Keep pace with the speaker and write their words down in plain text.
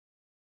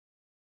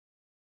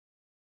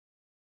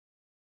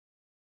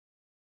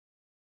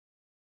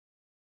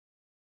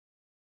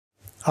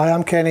Hi,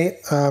 I'm Kenny.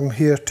 I'm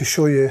here to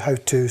show you how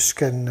to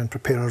skin and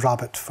prepare a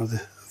rabbit for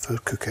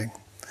cooking.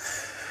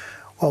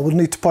 Well, we'll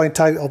need to point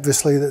out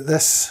obviously that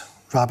this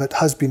rabbit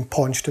has been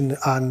paunched and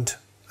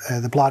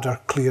the bladder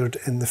cleared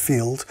in the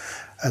field,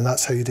 and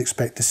that's how you'd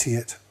expect to see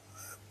it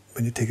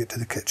when you take it to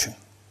the kitchen.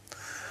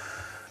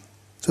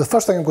 So the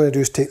first thing I'm going to do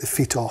is take the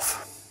feet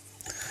off.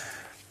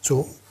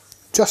 So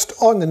just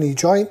on the knee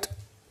joint,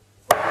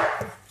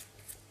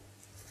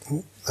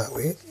 that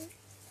way,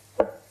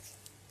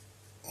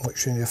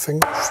 watching your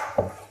fingers.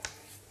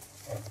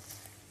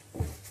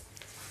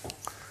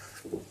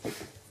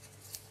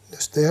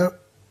 Just there.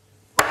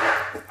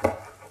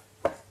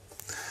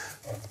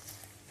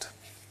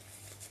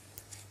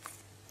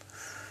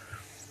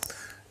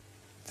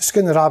 To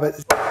skin the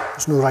rabbit,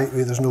 there's no right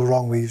way, there's no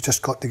wrong way, you've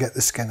just got to get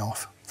the skin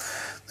off.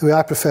 The way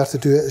I prefer to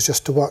do it is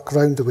just to work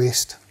round the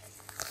waist.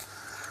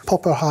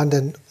 Pop our hand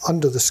in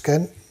under the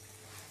skin,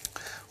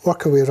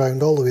 work our way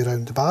around all the way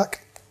around the back,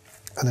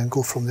 and then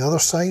go from the other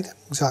side,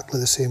 exactly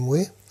the same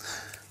way.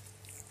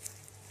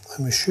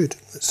 And we should,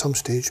 at some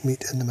stage,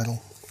 meet in the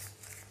middle.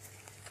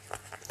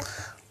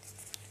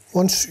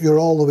 Once you're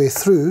all the way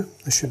through,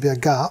 there should be a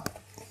gap.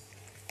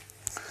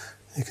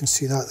 You can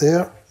see that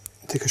there.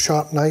 Take a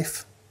sharp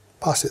knife,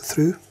 pass it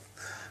through,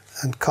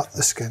 and cut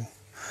the skin.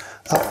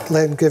 That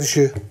then gives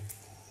you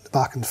the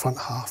back and front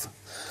half.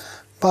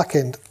 Back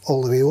end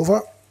all the way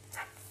over.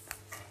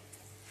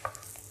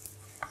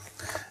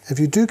 If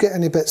you do get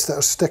any bits that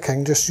are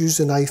sticking, just use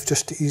the knife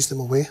just to ease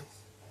them away.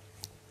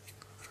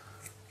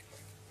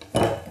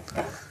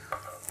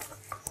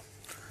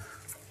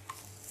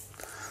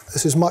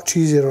 This is much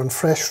easier on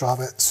fresh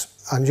rabbits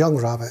and young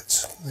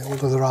rabbits. The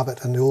older the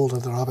rabbit and the older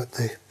the rabbit,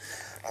 the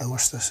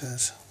worse this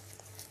is.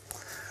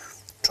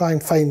 Try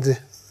and find the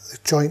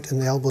joint in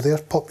the elbow there,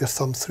 pop your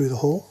thumb through the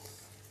hole,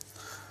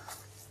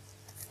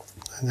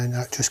 and then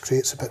that just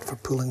creates a bit for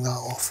pulling that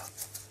off.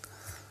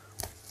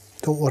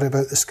 Don't worry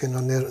about the skin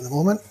on there at the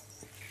moment.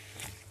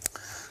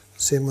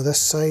 Same with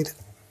this side.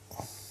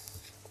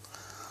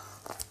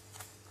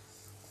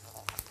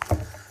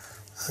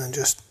 And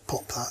just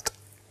pop that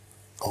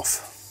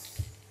off.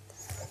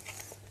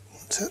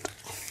 That's it.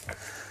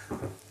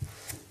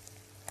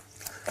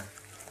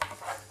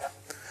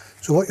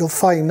 So what you'll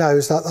find now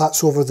is that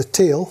that's over the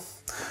tail.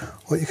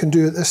 What you can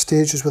do at this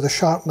stage is with a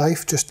sharp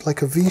knife, just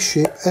like a V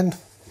shape in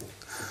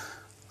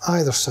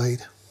either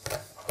side.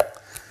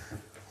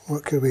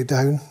 Work your way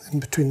down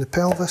in between the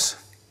pelvis.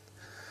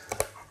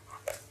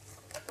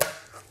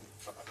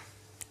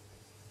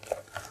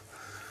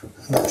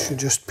 And that should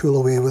just pull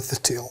away with the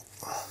tail.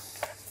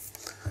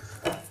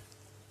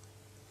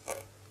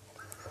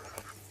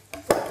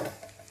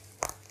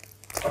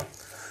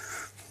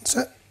 That's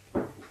it.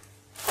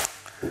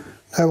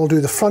 Now we'll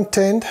do the front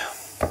end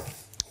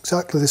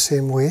exactly the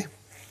same way.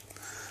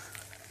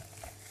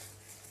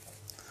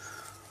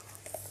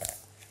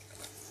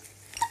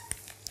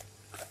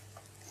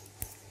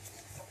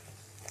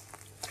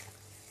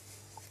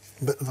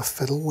 A bit of a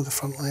fiddle with the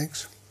front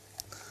legs.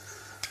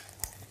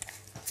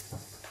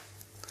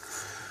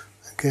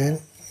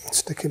 Again,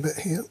 sticky bit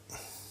here.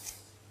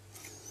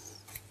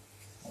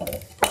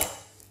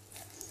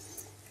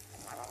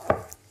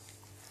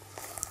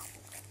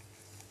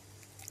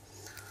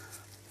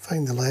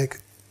 Find the leg,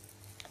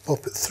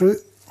 pop it through.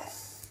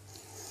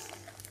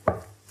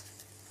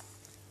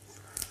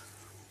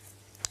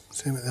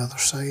 Same at the other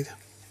side.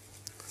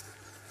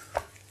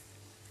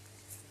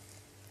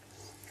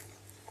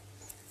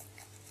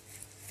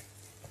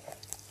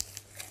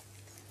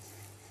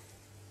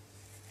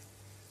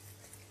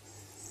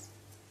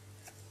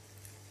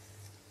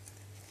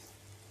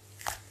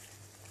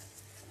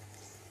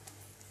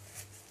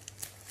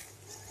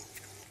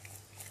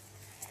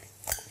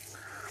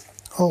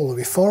 All the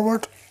way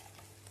forward.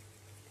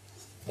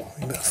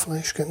 A bit of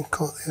flesh getting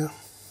caught there.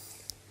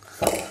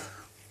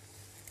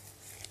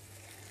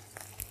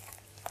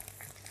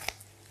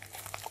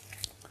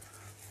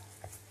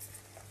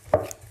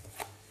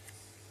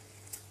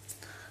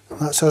 And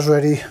that's us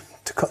ready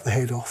to cut the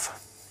head off.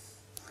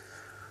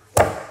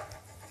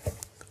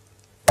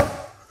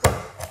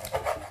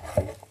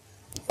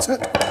 That's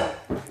it.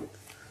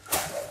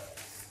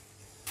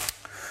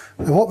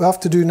 Now what we have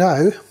to do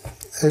now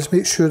is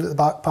make sure that the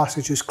back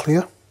passage is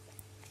clear.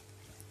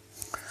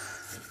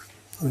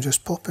 I'll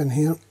just pop in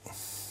here.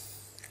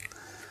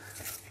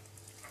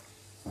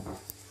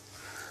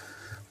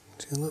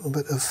 See a little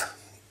bit of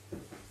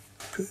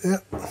put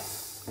there.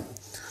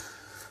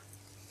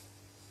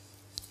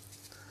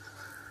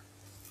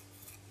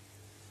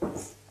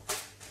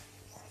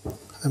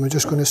 Then we're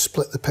just going to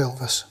split the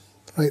pelvis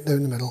right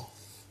down the middle.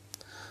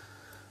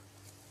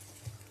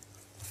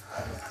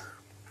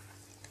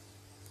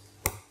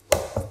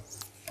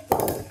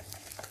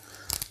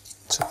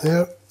 That's it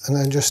there, and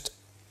then just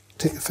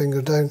take your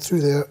finger down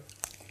through there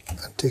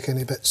and take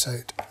any bits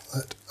out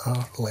that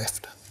are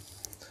left.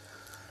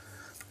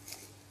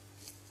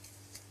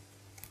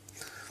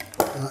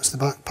 That's the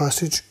back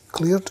passage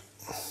cleared.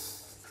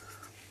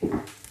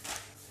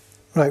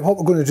 Right, what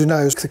we're going to do now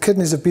is the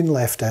kidneys have been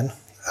left in,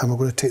 and we're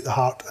going to take the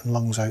heart and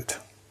lungs out.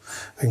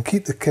 We can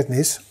keep the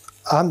kidneys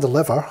and the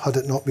liver, had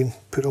it not been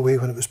put away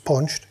when it was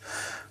paunched,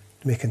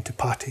 to make into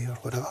patty or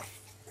whatever.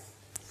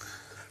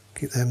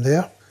 Keep them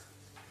there.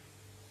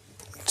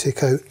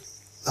 Take out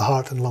the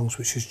heart and lungs,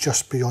 which is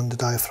just beyond the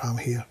diaphragm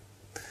here.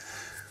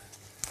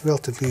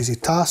 Relatively easy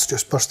task,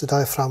 just burst the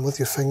diaphragm with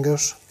your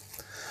fingers.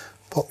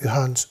 Pop your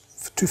hands,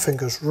 2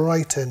 fingers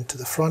right into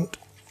the front.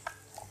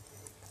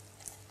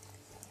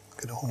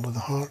 Get a hold of the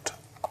heart.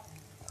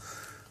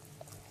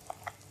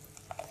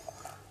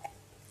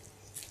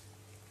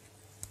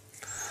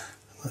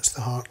 That's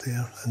the heart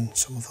there, and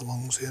some of the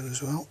lungs there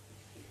as well.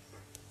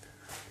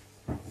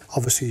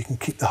 Obviously you can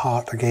keep the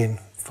heart again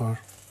for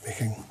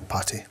making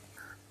patty.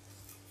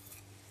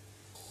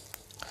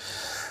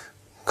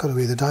 Cut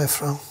away the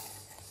diaphragm.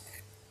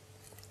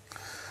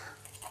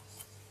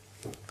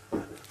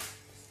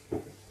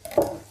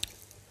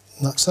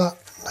 And that's that,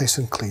 nice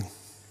and clean.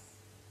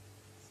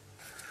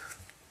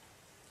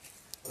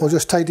 We'll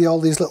just tidy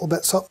all these little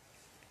bits up.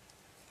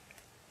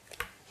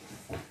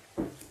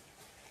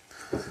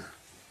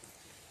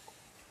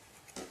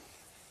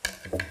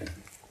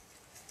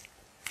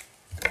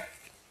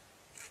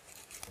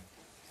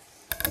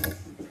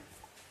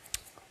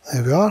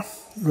 There we are,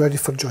 ready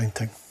for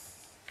jointing.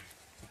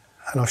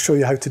 And I'll show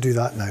you how to do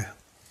that now.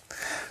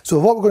 So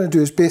what we're going to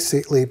do is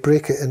basically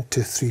break it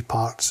into 3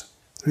 parts.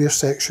 The rear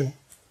section,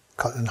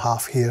 cut in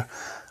half here,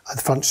 and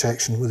the front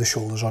section with the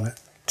shoulders on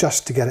it,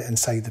 just to get it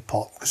inside the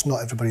pot, because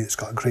not everybody that's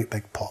got a great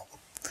big pot.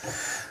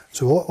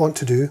 So what I want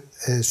to do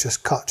is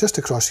just cut just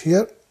across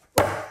here,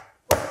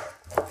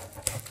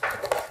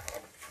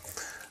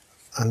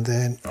 and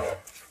then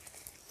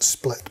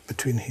split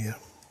between here.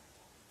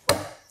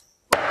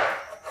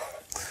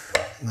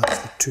 And that's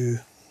the 2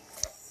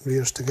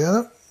 rears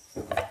together.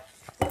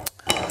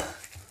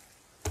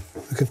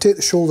 We can take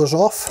the shoulders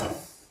off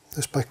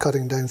just by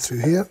cutting down through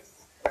here.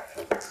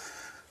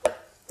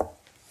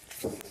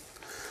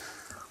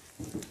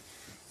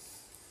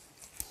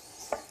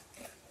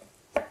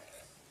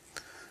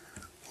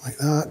 Like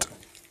that.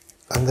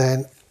 And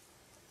then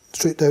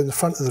straight down the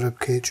front of the rib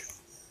cage,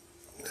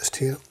 just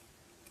here.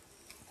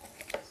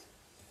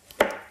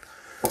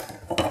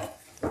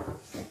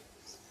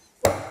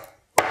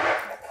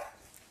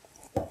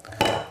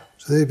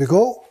 So there we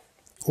go,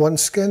 one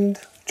skinned,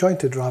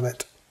 jointed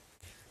rabbit,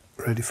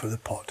 ready for the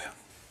pot.